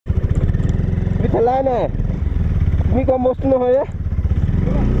Sela na. তুমি কম বস্তু নহয় রে।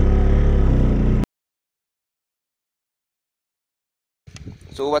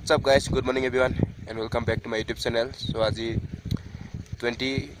 So what's up guys, good morning everyone and welcome back to my YouTube channel. So aji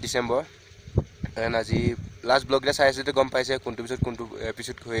 20 December and aji last vlog la sai ase to gom paise kuntu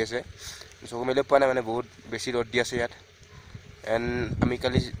episode hoi ase. So mele pa na mane bahut beshi rod di ase yat and ami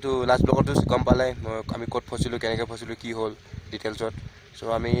kali to last vlog to gom palai ami kot phosilu keneka phosilu ki hol details ot. So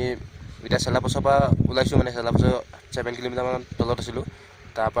ami ita Sela posopa ulaisu mane Sela poso 7 km man tolot asilu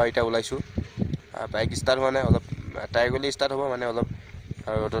ta pa ita ulaisu bike start howa na olop tire goli start hobo mane olop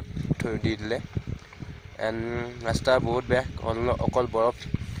road di dile and rasta bahut be okol borof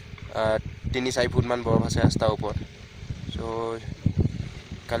 3-4 foot মান বৰফ আছে ৰাস্তাৰ ওপৰত so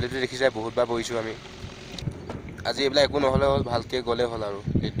কালিটো দেখি যায় বহুত বা বহিছো আমি আজি এবলা একো নহলে হল ভালকে গলে হল আৰু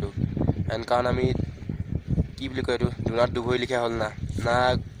এটো এন কাৰণ আমি কি বুলি কয়টো দুনাত দুবই লিখা হল না না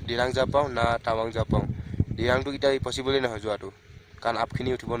দিৰাং যা পাও না টাৱাং যা পাও দিৰাংটো কিটা পসিবল নহয় যোৱাটো কাৰণ আপখিনি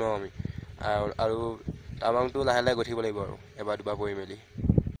উঠিব ন আমি আৰু টাৱাংটো লাহে লাহে গঠিব লাগিব আৰু এবাৰ দুবা বহি মেলি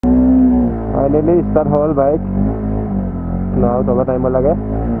ফাইনালি ষ্টাৰ্ট হল বাইক নাও তলা টাইম লাগে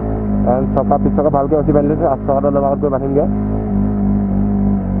and soka pisoka bhalke osi bandile ase asara lagat goi bahinge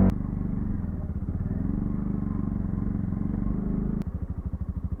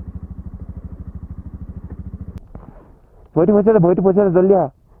boitu pochhe jaldi ha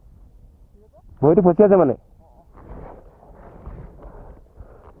boitu pochhe ase mane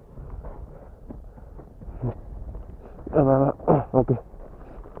okay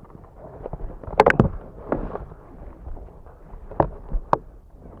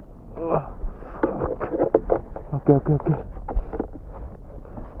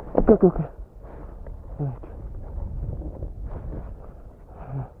Okay. Right.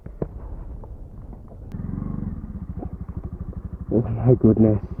 Oh my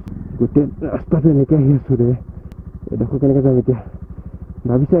goodness. Good rasta pe neke hi asure. Dekho keneka jam etia.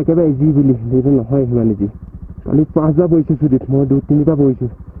 Bhabise ekeba easy boli lekin nohoy himani ji. Kali 5 ba boisu sudit mo 2-3 ba boisu.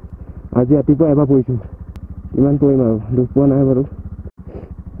 Aji atipo eba boisu. Iman poim aru dupo nai baru.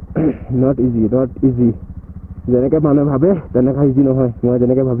 Not easy. যেনেকে মানুহ ভাবে তেনেকা easy নহয় মই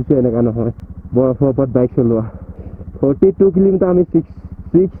যেনেকে ভাবিছো এনেকা নহয় বৰফৰ ওপৰত বাইক চলোৱা 42 কিলোমিটাৰ আমি 6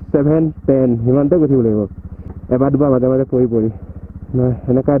 7 10 হিমানতে গঠিব লাগিব এবাৰ দুবাৰ মাজে পৰি নহয়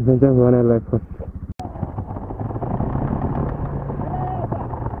এনেকা এডভেঞ্চাৰ হোৱা নাই লাইফত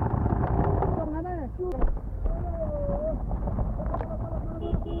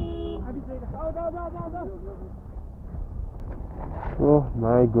Oh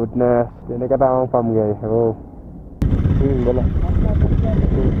my goodness তেনেকা টাৱাং পামগে bola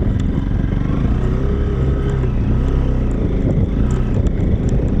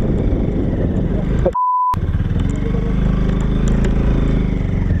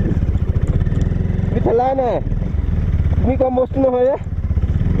Sela na তুমি কম বস্তু নহয় রে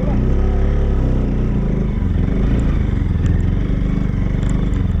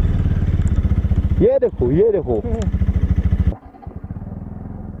ये देखो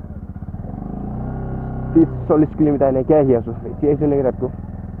 30-40 किलोमीटर ने क्या ही आसो ऐसे नहीं रात को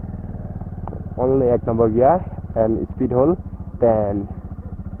ओनली एक number gear and speed whole 10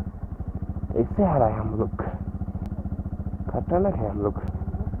 ऐसे आ रहा है हम लोग खतरनाक है हम लोग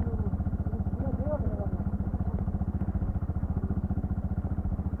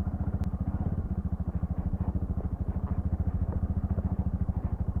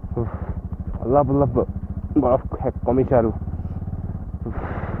अल्लाह बरफ कमिसे आरो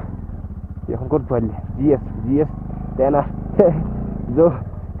এখন কত পাইলে জিএস তেনা जो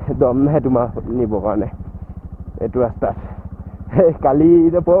দম নাই তোমাৰ নিব কাৰণে এটো ৰাস্তা কালি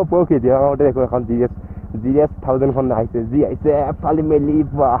পৰকি দিয়াতে দেখো এখন জিএস 1000 খন আহিছে আহিছে ফালি মেলি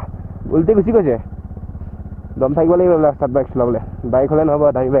বা উল্টে গুচি গৈছে দম থাকিব লাগিব ৰাস্তাত বাইক চলাবলে বাইক হলে নহব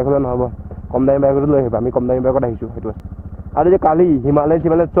দামী বাইক হলে নহব কম দামী বাইকত লৈ আহিবা আমি কম দামী বাইকত আহিছো হেতু আৰু যে কালি হিমালয়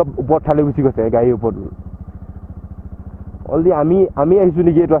সব ওপৰত ঠালি গুচি গৈছে গাড়ীৰ ওপৰত অলদি আমি আহিছো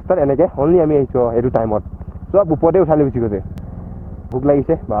নেকি এই ৰাস্তাত এনেকে অলনি আমি আহিছো এটো টাইমত সব উপৰতে উঠালি গুচি গৈছে ভুক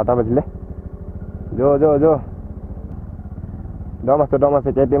লাগিছে 12টা বাজিলে जो দম আছে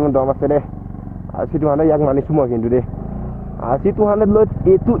কেটিএম দম আছে দে আসি 200 ইয়াক মানিছো মই কিন্তু দে আসি 200 লৈ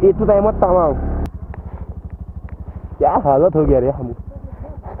এটো টাইমত টাৱাং क्या हालत हो गया रे हम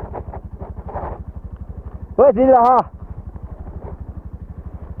ओए जी रहा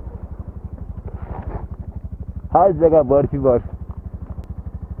हर जगह बर्फ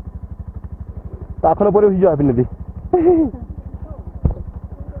ताखनो परे उठी जा नदी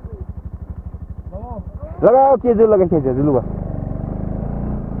लगाओ केजु लगा केजु लुगा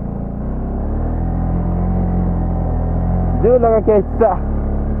जो लगा के हिस्सा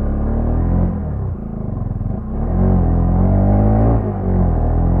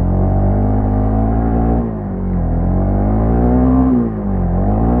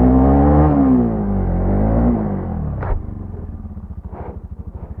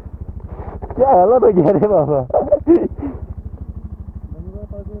क्या हेलो तो क्या रे बाबा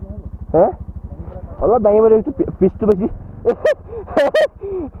हाँ Allah दाई बारे तो पिस तो बची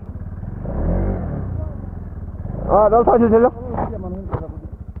हाँ दल था चलो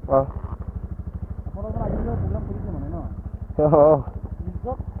हाँ हाँ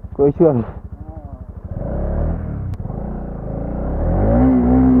कोई सी बात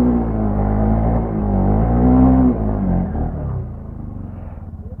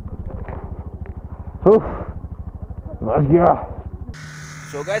बस गया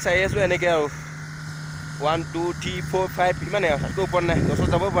so guys I aso eneke aru 1 2 3 4 5 imane asko upor nai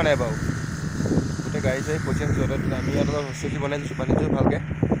 10 jabo banai bau gote guys ai pochin jora ami aru hosti banai disu pani jo bhalke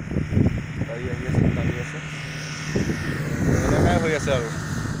ai ahi ase tani ase enaka hoi ase aru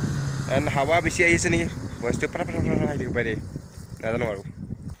and hawa beshi ahi ase ni voice to para hai dik pare nadano aru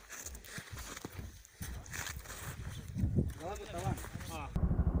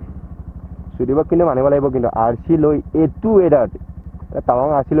Sudiba kini mane wala ibo kintu RC loi etu edat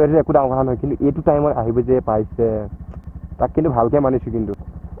Tawang RC loi eku dang bhan hoy kintu etu time or ahibe je paise tak kintu bhalke manisu kintu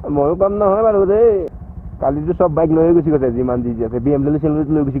moyo kam na hoy baru de kali to sob bike loi gusi gose jiman di je BMW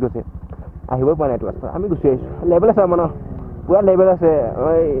selfie loi gusi gose ahibo pane to ami gusi aisu level ase mano pura level ase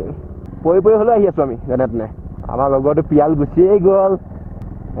oi poi holo ahi asu ami janet ne amar logo to pial gusi gol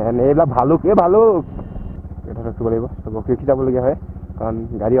en ebla bhaluk e bhaluk eta rakhibo laibo so bokki khitabo lage hoy কারণ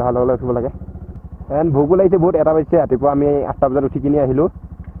গাড়ি অহা লগে উঠিব লাগে and ভোগো লাগিছে বহুত এটা পাইছে ৰাতিপুৱা আমি 8টা বজাত উঠি কিনি আহিলো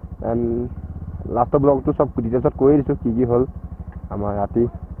এন্ড লাষ্ট ব্লগটো সব ডিটেইলছত কৈ দিছো কি কি হল আমাৰ ৰাতি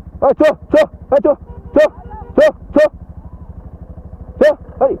ঐ চো চো ঐ চো চো চো চো চো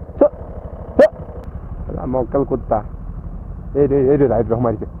ঐ চো চো মক্কেল কুত্তা এই রাইট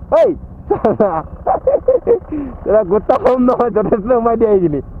রহমাইছে ঐ তোরা কুত্তা কম নহয় যথেষ্ট মাই দিয়ে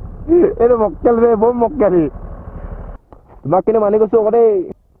গিনি এই মক্কেল রে বম মক্কেলি তোমাক কিনে মানি কৈছো কদে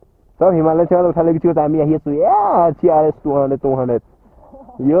সব হিমালয় চেল উঠালে কিছু আমি আহি আছো CRS 200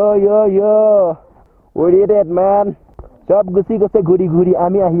 yo ওরিয়েটেড ম্যান সব গুছি গছে ঘুরি ঘুরি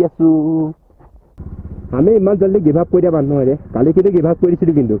আমি আহি আছো আমি ইমান জলদি গিভ আপ কৰি দিয়া বান্ধ হয় ৰে কালি কিতে গিভ আপ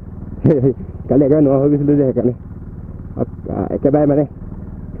কৰিছিলো কিন্তু কালি একা নোৱা হৈ গৈছিল যে হেকানে একেবাৰে মানে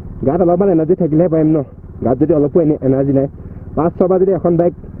গাত অলপমান এনাৰ্জি থাকিলে পাইম ন গাত যদি অলপ এনাৰ্জি নাই 5-6 বাৰ যদি এখন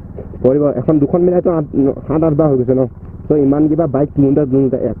বাইক পৰিব এখন দুখন মিলাই তো 7-8 বাৰ হৈ গৈছে ন তো ইমান কিবা বাইক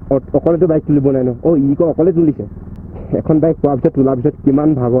তুলুঁতে অকলেতো বাইক তুলিব নাই ন ই কো অকলে তুলিছে এখন বাইক পোৱাৰ পিছত তোলাৰ পিছত কিমান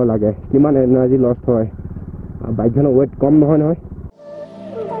ভাগৰ লাগে কিমান এনাৰ্জি লছ হয় বাইকখনৰ ৱেট কম নহয় নহয়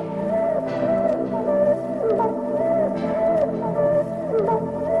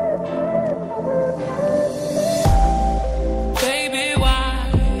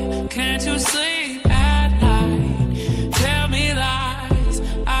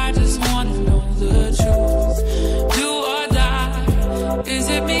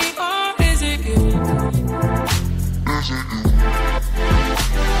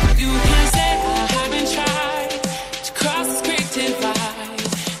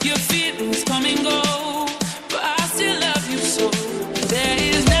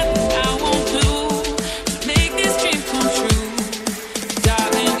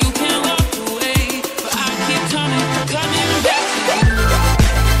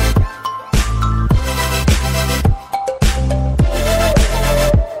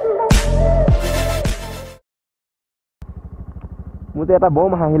मुझे এটা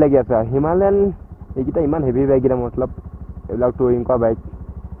বম হাঁহি লাগি আছে হিমালয়ান এইকিটা ইমান হেভি বাইক গিটা মতলব এবিলাক টুৰিং কৰা বাইক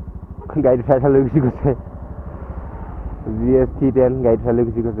গাড়ী চাইছা লৈ গুচি গৈছে GS310 গাড়ী চাইছা লৈ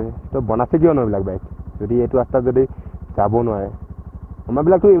গুচি গৈছে তো বনাছে কিয় ন এইবিলাক বাইক যদি এইটো ৰাস্তা যদি যাব নোৱাৰে আমাৰ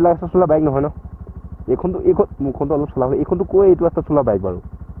বিলাকতো এইবিলাক চলা বাইক নহয় ন এইখনটো মুখনটো অলপ চলা এইখনটো কৈ এইটো ৰাস্তা চলা বাইক বাৰু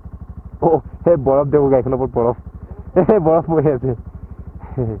হে বৰফ দেখো গাড়ীখনৰ ওপৰত বৰফ পৰি আছে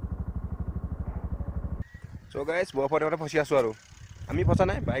সো গাইস বৰফৰ এটা ফসি আছো আৰু আমি ফসা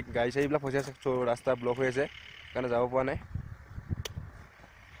নাই বাইক গাড়ী চাইবলা ফসি আছে সো ৰাস্তা ব্লক হৈ আছে কাৰণে যাব পৰা নাই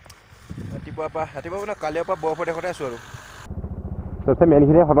ৰাতিপুৱা না কালিৰ পৰা বৰফৰ দেখতে আছো আৰু সবসে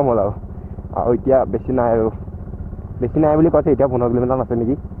মেইনখিনি খতম হ'ল আৰু এতিয়া বেছি নাই বুলি কৈছে এতিয়া 15 কিলোমিটাৰ আছে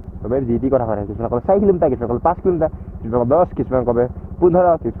নেকি তবে জিটি কথা হয় কিছুমান কলে 4 কিলোমিটাৰ কিছুমান কলে 5 কিলোমিটাৰ কিছুমান 10 কিছুমান কবে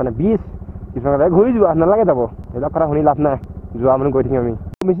 15 কিছুমান 20 কিছুমান কলে ঘূৰি যোৱা নালাগে যাব এইবিলাক কথা শুনি লাভ নাই যোৱা মানুহ গৈ থাকিম আমি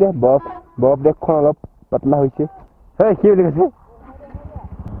কমিছে বৰফ দেখখন অলপ পাতলা হৈছে হেই কি বুলি কৈছে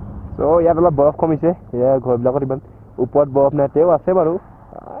সো ইয়াত অলপ বৰফ কমিছে ইয়াৰ ঘৰবিলাকত ইমান ওপৰত বৰফ নাই তেও আছে বাৰু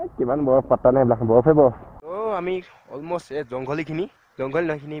কিমান বৰফ পাতা নাই এইবিলাক বৰফে বৰফ তো আমি অলমোষ্ট এই জংঘল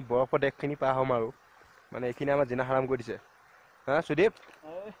নহখিনি বৰফৰ দেখখিনি পাৰ হ'ম আৰু মানে এইখিনি আমাৰ জিনা হাৰাম কৰি দিছে হা সুদীপ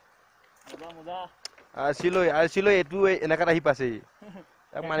মজা আৰচিলৈ এইটো এনেকাত আহি পাছে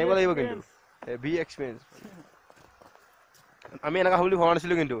তাক মানিব লাগিব কিন্তু হেভি এক্সপেৰিয়েন্স আমি এনেকা বুলি ভবা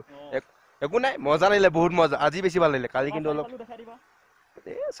নাছিলো কিন্তু একো নাই মজা লাগিলে বহুত মজা আজি বেছি ভাল লাগিলে কালি কিন্তু অলপ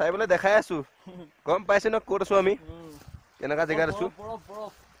এ চাইবলৈ দেখাই আছো গম পাইছে ন ক'ত আছো আমি কেনেকা জেগাত আছো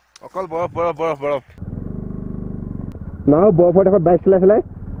অকল বৰফ বৰফ বৰফ বৰফ নাও বৰফৰ দেশত বাইক চলাই চলাই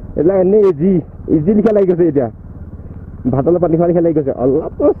এইবিলাক এনেই ইজি লিখা লাগি গৈছে এতিয়া ভাতলৈ পানী খোৱা লিখা লাগি গৈছে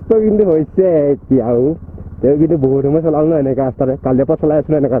অলপ কষ্ট কিন্তু হৈছে এতিয়াও তেওঁ কিন্তু বহুত সময় চলালো ন এনেকা ৰাস্তাতে কালিৰ পৰা চলাই আছো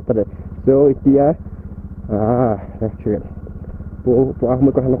ন এনেকা ৰাস্তাতে চ' এতিয়া পোৱা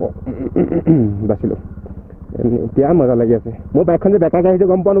সময় কথা নকওঁ বাচিলো এতিয়া মজা লাগি আছে মোৰ বাইকখন যে বেকাকে আহিছে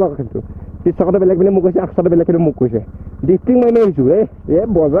গম পোৱা নোপোৱা কিন্তু পিছ চকাটো বেলেগ পিনে মোক কৈছে আগচকাটো বেলেগ কিন্তু মোক কৈছে ডিষ্টিং মাৰি আহিছো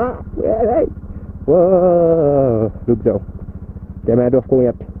বজা ৰুক যাওঁ কেমেৰাটো অফ কৰোঁ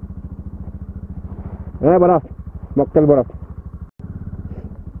ইয়াত বৰফ মকটেল বৰফ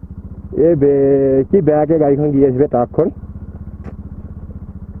কি বেয়াকে গাড়ীখন গিৰি আছে ট্ৰাকখন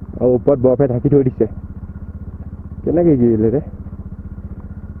আৰু ওপৰত বৰফে ঢাকি থৈ দিছে কেনেকৈ গিৰিলে ৰে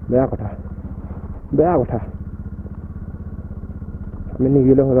বেয়া কথা আমি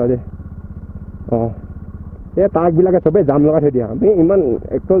নিগিলে হ'ল দে এই ট্ৰাকবিলাকে চবেই জাম লগাই থৈ দিয়া আমি ইমান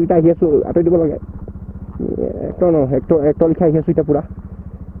এক্টৰকেইটা আহি আছোঁ আঁতৰি দিব লাগে এক্টৰ লিখা আহি আছোঁ এতিয়া পূৰা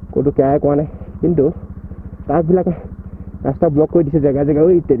ক'তো কেয়াই কোৱা নাই কিন্তু ট্ৰাকবিলাকে ৰাস্তা ব্লক কৰি দিছে জেগা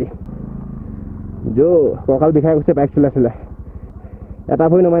ইত্যাদি কঁকাল বিষাই গৈছে বাইক চলাই এটা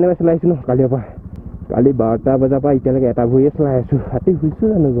ভৰি নমাই চলাই আহিছোঁ ন কালিৰ পৰা কালি 12টা বজাৰ পৰা এতিয়ালৈকে এটা ভৰিয়ে চলাই আছোঁ ৰাতি শুইছোঁ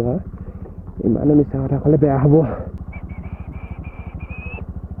জানো বাৰু ইমানো মিছা কথা ক'লে বেয়া হ'ব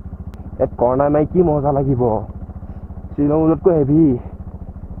ইয়াত কৰ্ণাৰ মাৰি কি মজা লাগিব শ্বিলঙতকৈ হেভি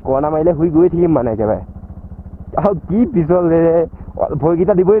কৰ্ণাৰ মাৰিলে শুই গৈ থাকিম মানে একেবাৰে আৰু কি পিছল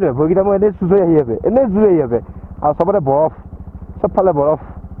ভৰিকেইটা দিবই নহয় ভৰিকেইটা মই এনেই জুই আহি আছে আৰু চবতে বৰফ চবফালে বৰফ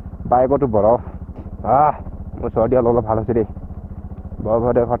বাইকতো বৰফ মোৰ চৰ্দি অলপ ভাল হৈছে দেই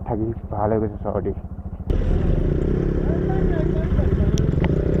বৰফৰ দেশত থাকি ভাল হৈ গৈছে চৰ্দি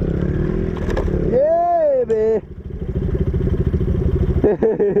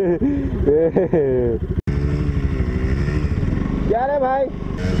क्या रे भाई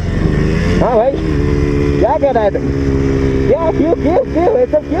हाँ भाई क्या कह रहा है तुम क्या क्यों ये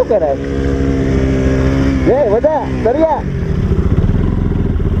सब क्यों कर रहा है ये बता करिया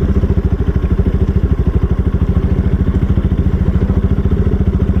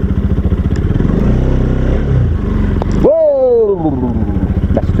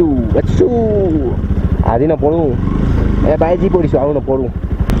আজি নপঢ়ো এবাৰে যি পঢ়িছোঁ আৰু নপঢ়ো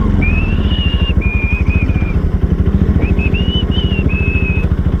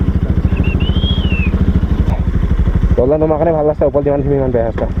তলত নমাৰ কাৰণে ভাল ৰাস্তা ওপৰত যিমানখিনি ইমান বেয়া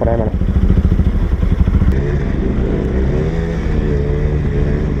ৰাস্তা সদায় মানে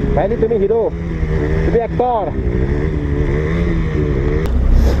ভাইটি তুমি হিৰো তুমি এক্টৰ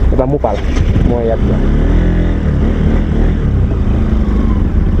এবাৰ মোৰ পাল মই ইয়াত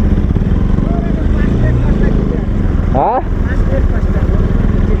हाँ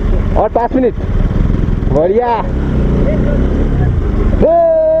और 5 मिनट बढ़िया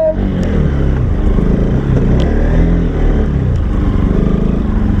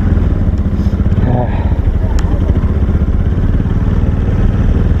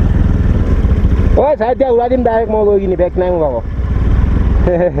साइड दिया उड़ा दिन डायरेक्ट मैं गई बैक नहीं होगा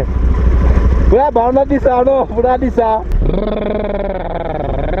पूरा भावना दिशा नो पूरा दिशा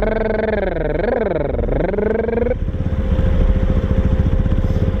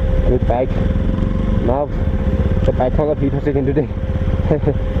বাইক না বাইকখন অলপ হিট হৈছে কিন্তু দেই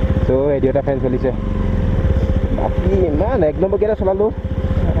চ' ৰেডিঅ' এটা ফেন চলিছে বাকী ইমান 1 নম্বৰ গিয়াৰত চলালোঁ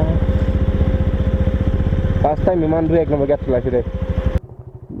ফাৰ্ষ্ট টাইম ইমান দূৰ 1 নম্বৰ গিয়াৰত চলাইছোঁ দেই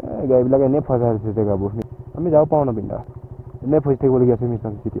গাড়ীবিলাক এনেই ফচাই হৈছে জেগাবোৰ আমি যাব পাৰোঁ ন পিন্ধা এনেই ফচি থাকিবলগীয়া আছে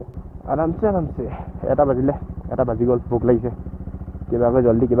মিছন চিটিয়া আৰামছে 1 বাজিলে 1 বাজি গ'ল ভোক লাগিছে কিবাকৈ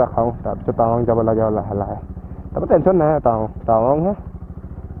জল্দি কিবা খাওঁ তাৰপিছত টাৱাং যাব লাগে লাহে লাহে তাৰপৰা টেনশ্যন নাই টাৱাংহে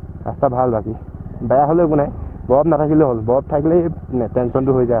ৰাস্তা ভাল বাকী বেয়া হ'লেও একো নাই বৰফ নাথাকিলেও হ'ল বৰফ থাকিলেই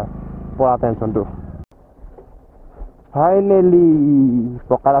টেনশ্যনটো হৈ যায় পৰা টেনশ্যনটো ফাইনেলি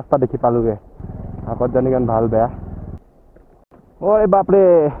পকা ৰাস্তা দেখি পালোগৈ আগত জানি কাৰণ ভাল বেয়া ঐ বাপৰে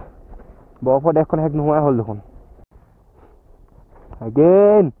বৰফৰ দেশখন শেষ নোহোৱাই হ'ল দেখোন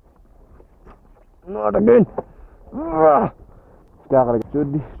again not again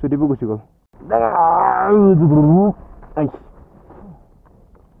চুটিবোৰ গুচি গ'ল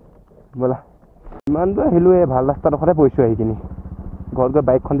ব'লা ইমান দূৰ আহিলোঁ ভাল ৰাস্তাডোখৰতে পৰিছোঁ আহি কিনি ঘৰত গৈ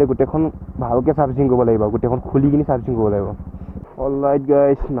বাইকখন যে গোটেইখন ভালকৈ ছাৰ্ভিচিং কৰিব লাগিব গোটেইখন খুলি কিনি ছাৰ্ভিচিং কৰিব লাগিব অলৰাইট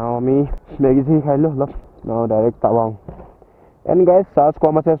গাইজ নাও আমি মেগী চেগি খাই দিলোঁ অলপ নাও ডাইৰেক্ট টাৱাং এণ্ড গাইজ চাৰ্জ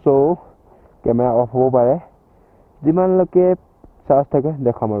কম আছে চ' কেমেৰা অফ হ'ব পাৰে যিমানলৈকে চাৰ্জ থাকে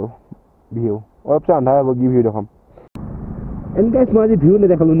দেখাম আৰু ভিউ অলপ আন্ধাৰ হ'ব কি ভিউ দেখাম এণ্ড গাইছ মই আজি ভিউ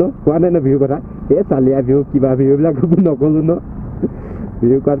নেদেখালোঁ ন কোৱা নাই ন ভিউ কথা এই চালিয়া ভিউ কিবা ভিউ এইবিলাক নক'লোঁ ন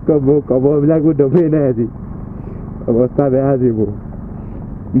ভিউ কোৱাতকৈ মোৰ কবৰবিলাকো দমেই নাই আজি অৱস্থা বেয়া আজি মোৰ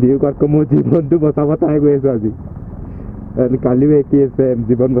ভিউ কোৱাতকৈ মোৰ জীৱনটো বচাব ট্ৰাই কৰি আছোঁ আজি কালিও একেই আছে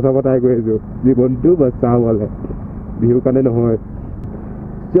জীৱন বচাব ট্ৰাই কৰি আছোঁ জীৱনটো বচাবলৈ ভিউ কাৰণে নহয়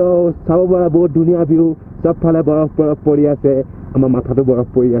চাব পৰা বহুত ধুনীয়া ভিউ চবফালে বৰফ পৰি আছে আমাৰ মাথাটো বৰফ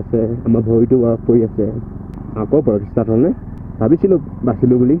পৰি আছে আমাৰ ভৰিটো বৰফ পৰি আছে আকৌ বৰফ ষ্টাৰ্ট হ'লনে ভাবিছিলোঁ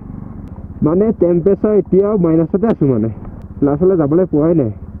বাচিলোঁ বুলি মানে টেম্পাৰেচাৰ এতিয়াও মাইনাছতে আছোঁ মানে ক্লাছলৈ যাবলৈ পোৱাই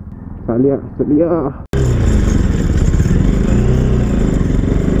নাই চালিয়া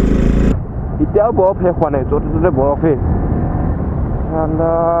এতিয়াও বৰফ শেষ হোৱা নাই য'তে ত'তে বৰফেই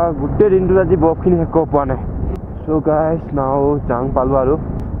গোটেই দিনটোত আজি বৰফখিনি শেষ কৰিব পৰা নাই চ' গাইছ নাও জাং পালোঁ আৰু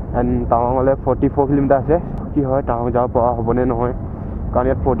এণ্ড টাৱাঙলৈ 44 কিলোমিটাৰ আছে কি হয় টাৱাং যাব পৰা হ'বনে নহয় কাৰণ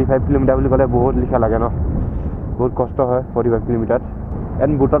ইয়াত 45 কিলোমিটাৰ বুলি ক'লে বহুত লিখা লাগে ন বহুত কষ্ট হয় 45 কিলোমিটাৰত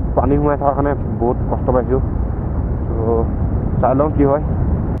এণ্ড বুটত পানী সোমাই থকাৰ কাৰণে বহুত কষ্ট পাইছোঁ চ' চাই লওঁ কি হয়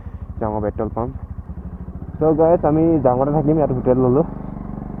জাঙৰ পেট্ৰল পাম্প চ' গাইছ আমি জাঙতে থাকিম ইয়াত হোটেল ল'লোঁ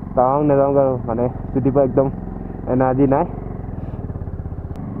টাৱাং নাযাওঁ আৰু মানে চুটিৰ পৰা একদম এনাৰ্জি নাই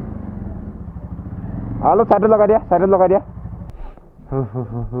অলপ চাইডত লগাই দিয়া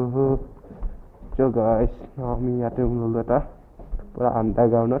চ' গাইছ আমি ইয়াতে ৰুম ল'লোঁ এটা পূৰা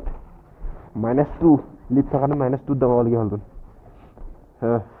আণ্ডাৰগ্ৰাউণ্ডত -2 লিফ্ট থকাটো -2 দবাবলগীয়া হ'লতো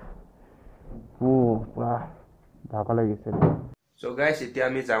পূৰা ভাগৰ লাগিছে চ' গাইছ এতিয়া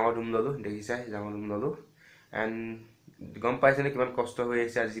আমি জাঙৰ ৰুম ল'লোঁ দেখিছাই জাঙৰ ৰুম ল'লোঁ এণ্ড গম পাইছেনে কিমান কষ্ট হৈ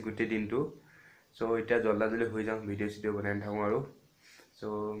আহিছে আজি গোটেই দিনটো চ' এতিয়া জল্দি হৈ যাওঁ ভিডিঅ' চিডিঅ' বনাই নাথাকোঁ আৰু চ'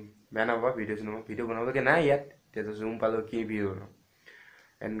 বেয়া নাপাবা ভিডিঅ' বনাবলৈকে নাই ইয়াত এতিয়া জুম পালোঁ কি ভিডিঅ' বনাওঁ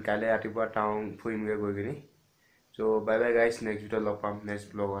এণ্ড কাইলৈ ৰাতিপুৱা টাৱাং ফুৰিমগৈ গৈ কিনি চ' বাই বাই গাইছ নেক্সট ভিডিঅ'ত লগ পাম next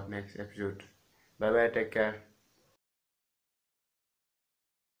ব্লগত next episode bye bye take care